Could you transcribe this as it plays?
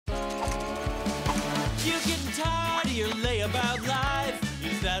and tired of your layabout life?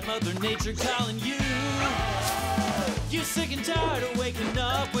 Is that Mother Nature calling you? You're sick and tired of waking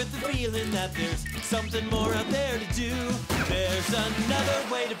up with the feeling that there's something more out there to do. There's another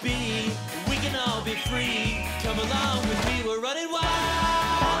way to be. We can all be free. Come along with me, we're running wild.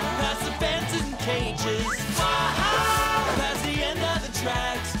 Past the fences and cages. Wild. Past the end of the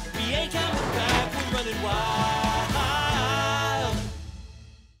tracks. We ain't coming back, we're running wild.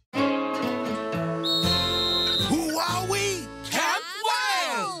 Who are we? Camp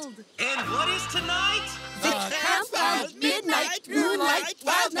Wild! And what is tonight? Camp Wild Midnight Moonlight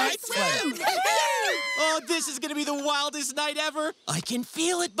Wild Night Swim! Oh, this is gonna be the wildest night ever. I can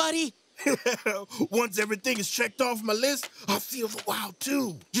feel it, buddy. Once everything is checked off my list, I feel the wild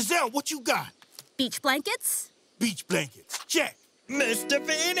too. Giselle, what you got? Beach blankets? Beach blankets. Check. Mr.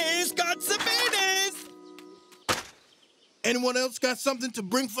 Finish got some finish! Anyone else got something to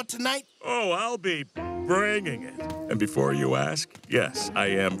bring for tonight? Oh, I'll be bringing it. And before you ask, yes, I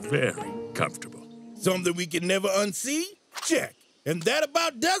am very comfortable. Something we can never unsee? Check. And that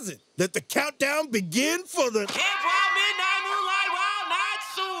about does it. Let the countdown begin for the Camp Wild Midnight Moonlight Wild Night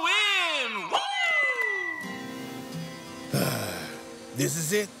Swim! This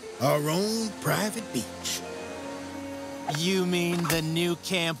is it. Our own private beach. You mean the new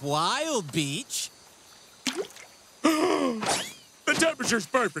Camp Wild Beach? The temperature's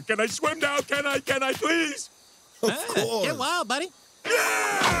perfect. Can I swim now? Can I please? Of course. Get wild, buddy.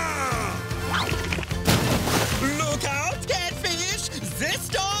 Yeah! Look out, catfish! This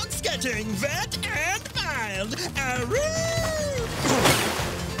dog's getting wet and wild!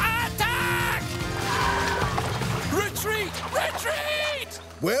 Attack! Retreat! Retreat!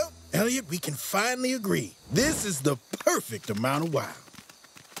 Well, Elliot, we can finally agree. This is the perfect amount of wild.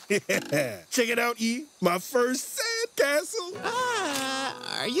 Check it out, E. My first sandcastle.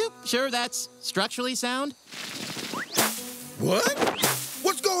 Are you sure that's structurally sound? What?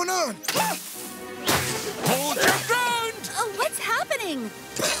 What's going on? Hold your ground! Oh, what's happening?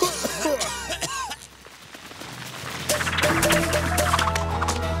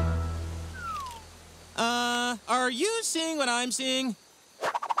 Are you seeing what I'm seeing?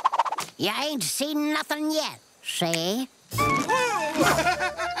 You ain't seen nothing yet, see?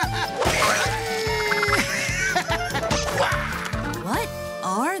 What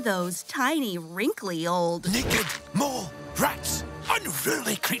are those tiny, wrinkly old... Naked mole rats!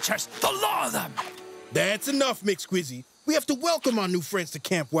 Unruly creatures! The law of them! That's enough, McSquizzy. We have to welcome our new friends to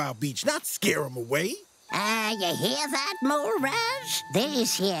Camp Wild Beach, not scare them away. You hear that, Mole Rats?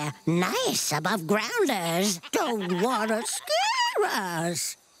 These here nice above-grounders don't want to scare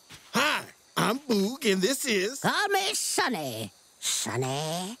us. Hi, I'm Boog, and this is... Call me Sonny.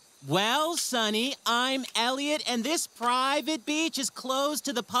 Sonny? Well, Sonny, I'm Elliot, and this private beach is closed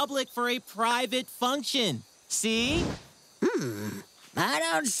to the public for a private function. See? I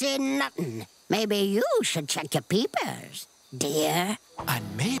don't see nothing. Maybe you should check your peepers, dear.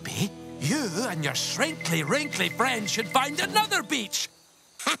 And maybe you and your shrinkly, wrinkly friend should find another beach.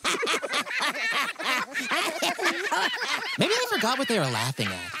 Maybe they forgot what they were laughing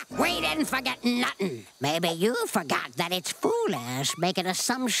at. We didn't forget nothing. Maybe you forgot that it's foolish making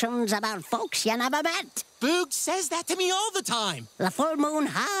assumptions about folks you never met. Boog says that to me all the time. The full moon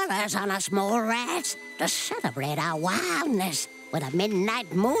hollers on us mole rats to celebrate our wildness with a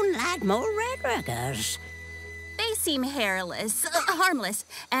midnight moonlight mole rat ruggers. They seem hairless, harmless,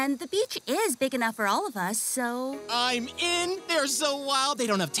 and the beach is big enough for all of us, so... I'm in. They're so wild. They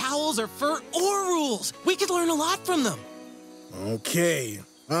don't have towels or fur or rules. We could learn a lot from them. Okay,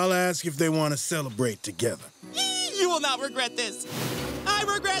 I'll ask if they want to celebrate together. You will not regret this. I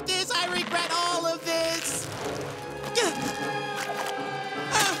regret this. I regret all of this.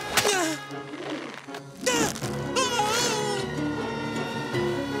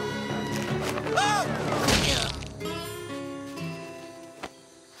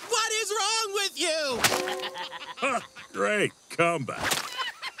 What is wrong with you? Great comeback.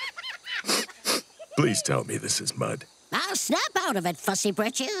 Please tell me this is mud. I'll snap out of it, Fussy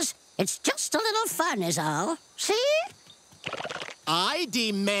Britches. It's just a little fun is all. See? I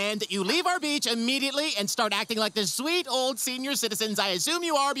demand that you leave our beach immediately and start acting like the sweet old senior citizens I assume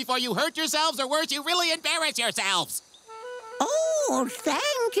you are before you hurt yourselves, or worse, you really embarrass yourselves. Oh,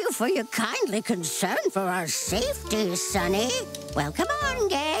 thank you for your kindly concern for our safety, Sonny. Well, come on,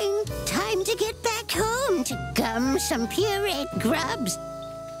 gang. Time to get back home to gum some pureed grubs.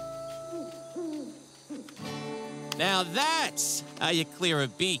 Now that's how you clear a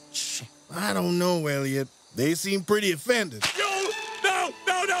beach. I don't know, Elliot. They seem pretty offended.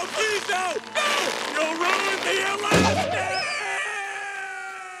 No, please, no! You'll ruin the illusion!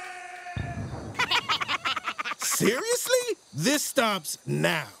 Seriously? This stops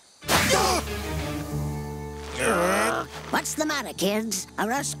now. What's the matter, kids?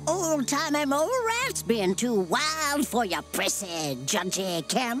 Are us old-timey mole rats being too wild for your prissy, judgy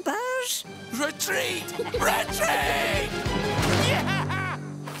campers? Retreat! Retreat! Yeah!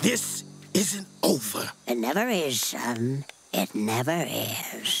 This isn't over. It never is, son. It never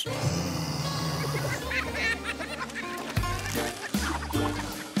is.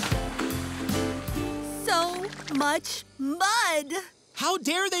 So much mud. How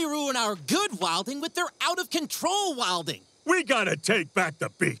dare they ruin our good wilding with their out-of-control wilding? We gotta take back the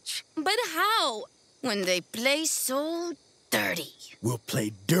beach. But how? When they play so dirty. We'll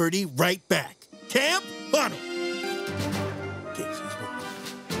play dirty right back. Camp, on 'em.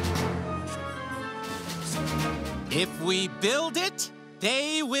 If we build it,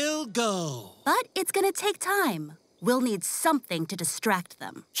 they will go. But it's gonna take time. We'll need something to distract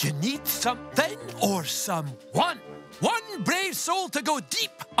them. You need something or someone. One brave soul to go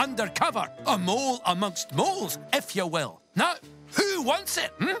deep undercover. A mole amongst moles, if you will. Now, who wants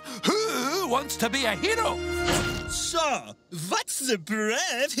it? Who wants to be a hero? So, what's the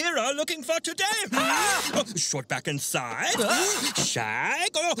brave hero looking for today? Short back and side?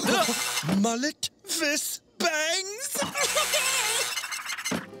 Shag? Mullet with bangs?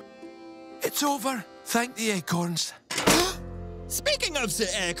 It's over. Thank the acorns. Speaking of the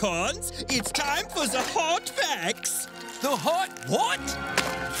acorns, it's time for the hot facts. The hot what?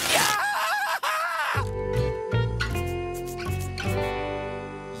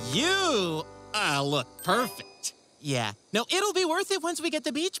 You look perfect. Yeah. No, it'll be worth it once we get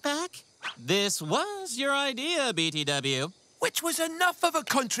the beach back. This was your idea, BTW. Which was enough of a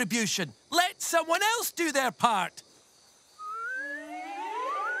contribution. Let someone else do their part.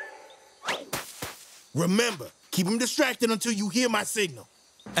 Remember, keep them distracted until you hear my signal.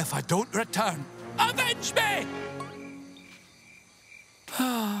 If I don't return, avenge me!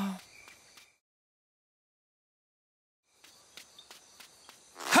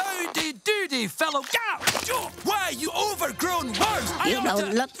 Howdy doody, fellow gal! Why, you overgrown worms! You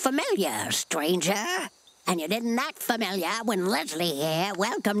don't look familiar, stranger. And you didn't act familiar when Leslie here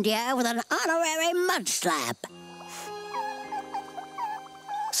welcomed you with an honorary mud slap.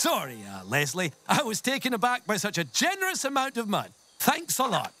 Sorry, Leslie. I was taken aback by such a generous amount of mud. Thanks a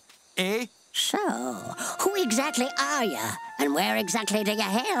lot. Eh? So, who exactly are you? And where exactly do you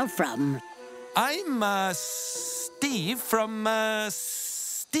hail from? I'm, Steve from,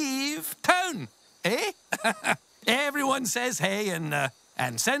 Steve Town. Eh? Everyone says hey and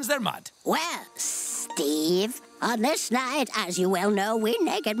sends their mud. Well, Steve, on this night, as you well know, we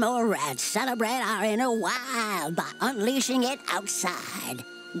naked mole rats celebrate our inner wild by unleashing it outside.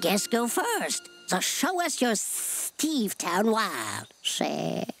 Guess go first. So show us your Steve Town wild.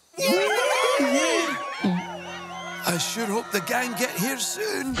 Say. I sure hope the gang get here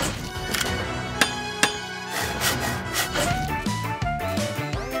soon.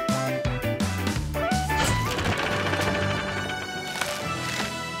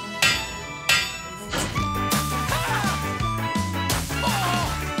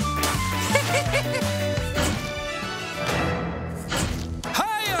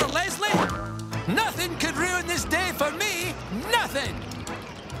 Hiya, Leslie! Nothing could ruin this day for me. Nothing.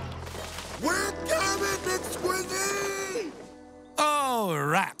 We're coming, Big Squizzy! Oh,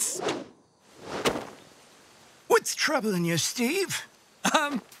 rats. What's troubling you, Steve?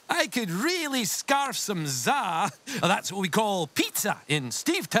 I could really scarf some za. That's what we call pizza in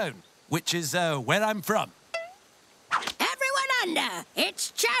Stevetown, which is where I'm from. Everyone under!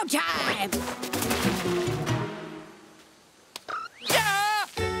 It's chow time! Yeah!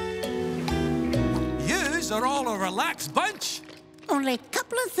 Yous are all a relaxed bunch. Only a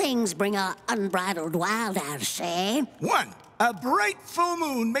couple of things bring our unbridled wild out, say. 1, a bright full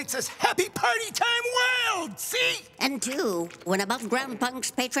moon makes us happy party time wild, see? And 2, when above-ground punks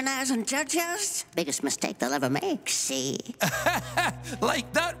patronize and judge us, biggest mistake they'll ever make, see?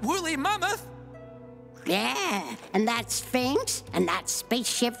 Like that woolly mammoth. Yeah, and that sphinx, and that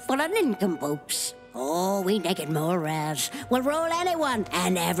spaceship full of nincompoops. Oh, we naked mole rats will roll anyone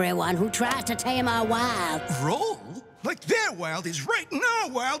and everyone who tries to tame our wild. Roll? Like their wild is right and our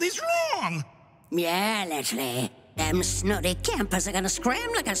wild is wrong. Yeah, Leslie. Them snotty campers are gonna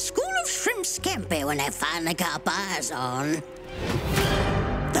scram like a school of shrimp scampi when they finally got eyes on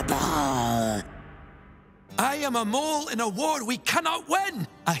the ball. I am a mole in a war we cannot win.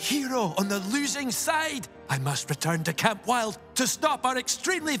 A hero on the losing side. I must return to Camp Wild to stop our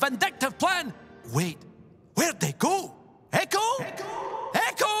extremely vindictive plan. Wait, where'd they go? Echo? Echo?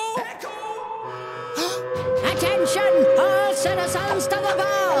 Echo? Echo? Attention, all citizens to the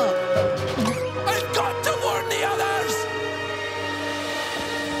ball! I've got to warn the others!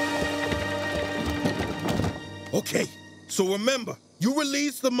 So remember, you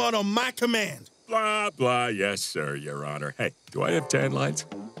release the mud on my command. Blah, blah. Yes, sir, Your Honor. Hey, do I have tan lines?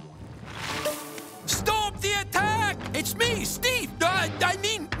 Stop the attack! It's me, Steve! I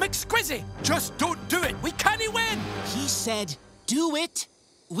mean, McSquizzy! Just don't do it! We can't win! He said, do it,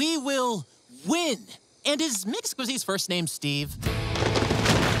 we will win. And is McSquizzy's first name Steve?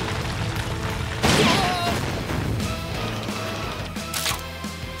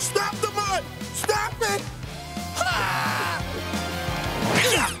 Stop the mud! Stop it!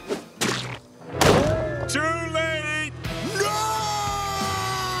 Too late! No!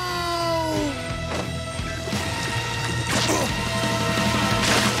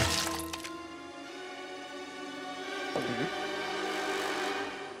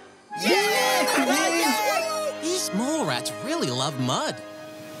 These mole rats really love mud.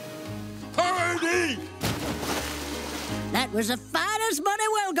 Party! That was the finest muddy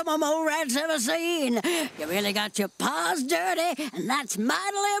welcome a mole rat's ever seen. You really got your paws dirty, and that's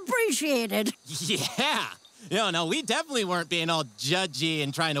mightily appreciated. Yeah. No, we definitely weren't being all judgy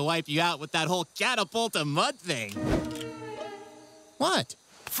and trying to wipe you out with that whole catapult of mud thing. What?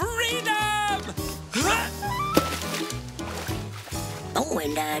 Freedom! Oh,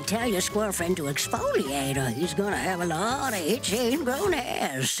 and tell your squirrel friend to exfoliate, or he's gonna have a lot of itchy ingrown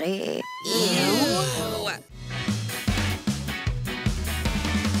hairs, see? Ew.